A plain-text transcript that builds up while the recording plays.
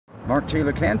Mark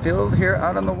Taylor-Canfield here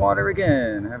out on the water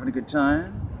again, having a good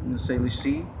time in the Salish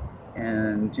Sea,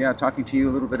 and yeah, talking to you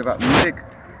a little bit about music.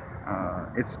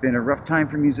 It's been a rough time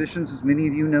for musicians, as many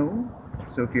of you know,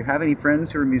 so if you have any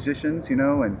friends who are musicians, you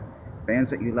know, and bands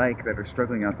that you like that are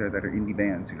struggling out there, that are indie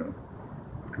bands, you know,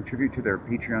 contribute to their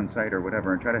Patreon site or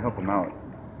whatever and try to help them out.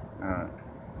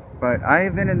 But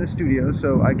I've been in the studio,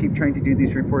 so I keep trying to do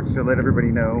these reports to let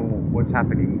everybody know what's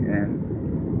happening, and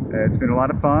it's been a lot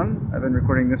of fun. I've been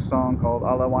recording this song called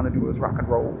All I Want to Do Is Rock and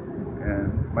Roll,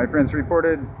 and my friends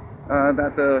reported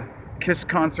that the KISS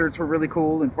concerts were really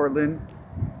cool in Portland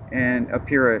and up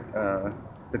here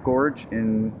at the Gorge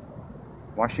in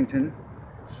Washington.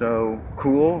 So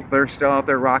cool, they're still out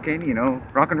there rocking, you know.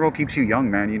 Rock and roll keeps you young,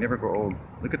 man. You never grow old.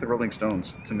 Look at the Rolling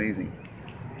Stones, it's amazing.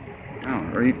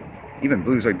 Oh, or even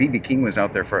blues, like B.B. King was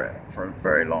out there for a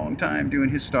very long time doing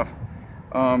his stuff.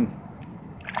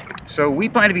 So we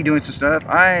plan to be doing some stuff.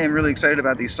 I am really excited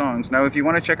about these songs. Now, if you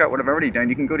want to check out what I've already done,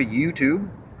 you can go to YouTube,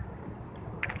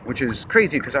 which is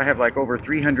crazy because I have like over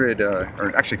 300,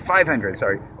 or actually 500,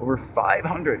 sorry, over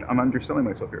 500. I'm underselling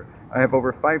myself here. I have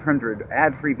over 500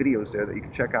 ad-free videos there that you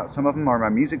can check out. Some of them are my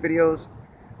music videos.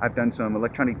 I've done some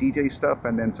electronic DJ stuff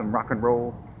and then some rock and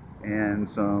roll and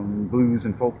some blues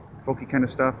and folky kind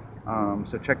of stuff.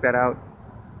 So check that out.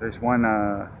 There's one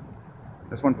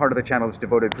part of the channel that's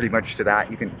devoted pretty much to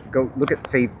that. You can go look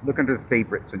under the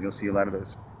favorites and you'll see a lot of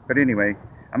those. But anyway,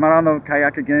 I'm out on the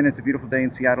kayak again. It's a beautiful day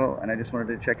in Seattle, and I just wanted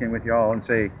to check in with y'all and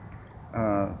say,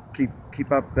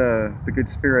 keep up the good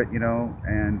spirit, you know,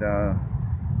 and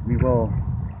we will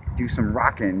do some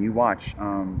rocking. You watch.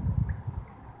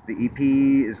 The EP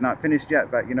is not finished yet,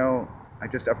 but you know, I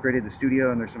just upgraded the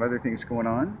studio and there's some other things going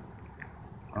on.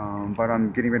 But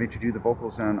I'm getting ready to do the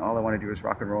vocals on All I Want to Do Is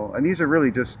Rock and Roll. And these are really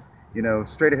just, you know,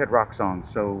 straight ahead rock songs.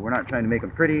 So we're not trying to make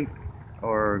them pretty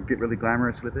or get really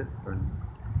glamorous with it or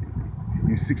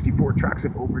use 64 tracks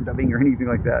of overdubbing or anything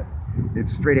like that.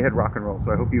 It's straight ahead rock and roll.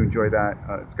 So I hope you enjoy that.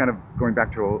 It's kind of going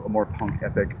back to a more punk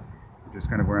epic, which is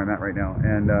kind of where I'm at right now.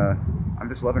 And I'm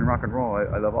just loving rock and roll.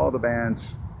 I love all the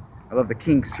bands. I love the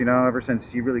Kinks, you know, ever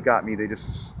since You Really Got Me, they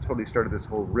just totally started this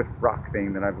whole riff rock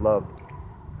thing that I've loved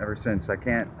ever since. I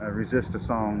can't resist a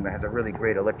song that has a really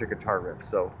great electric guitar riff.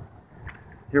 So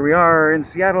here we are in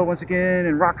Seattle once again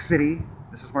in Rock City.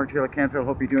 This is Mark Taylor-Canfield.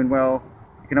 Hope you're doing well.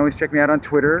 You can always check me out on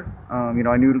Twitter. You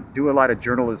know, I do a lot of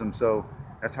journalism, so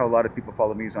that's how a lot of people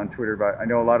follow me is on Twitter. But I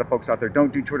know a lot of folks out there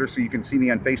don't do Twitter, so you can see me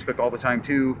on Facebook all the time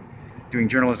too, doing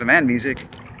journalism and music,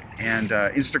 and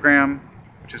Instagram,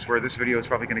 which is where this video is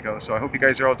probably going to go. So I hope you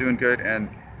guys are all doing good, and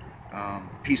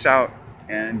peace out,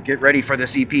 and get ready for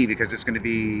this EP because it's going to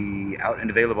be out and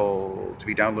available to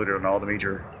be downloaded on all the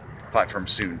major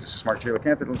platforms soon. This is Mark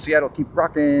Taylor-Canfield in Seattle. Keep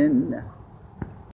rocking.